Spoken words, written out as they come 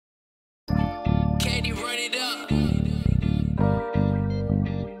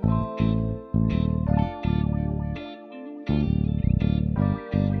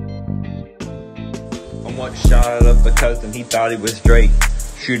dog shot up a cousin, he thought he was Drake.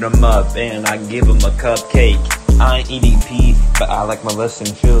 Shoot him up and I give him a cupcake. I ain't EDP, but I like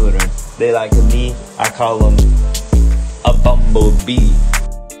molesting children. They like me, I call them a bumblebee.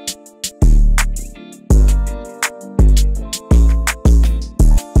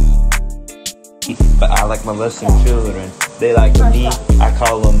 But I like molesting children. They like me, I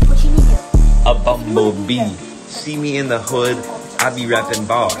call them a bumblebee. See me in the hood, I be rapping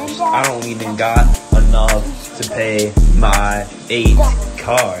bars. I don't even got enough to pay my 8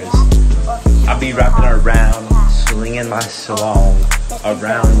 cars. I be rapping around, slinging my song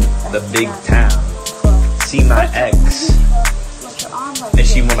around the big town. See my ex, and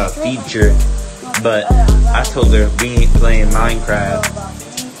she want a feature, but I told her we ain't playing Minecraft.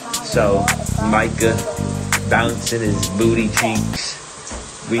 So Micah bouncing his booty cheeks.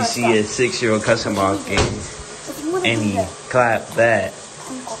 We see a 6-year-old cousin walking, and he clapped that.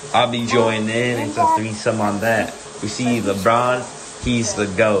 I'll be joining in, it's a threesome on that. We see LeBron, he's the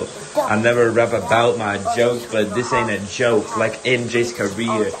GOAT. I never rap about my jokes, but this ain't a joke. Like MJ's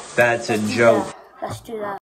career, that's a joke. Let's do that.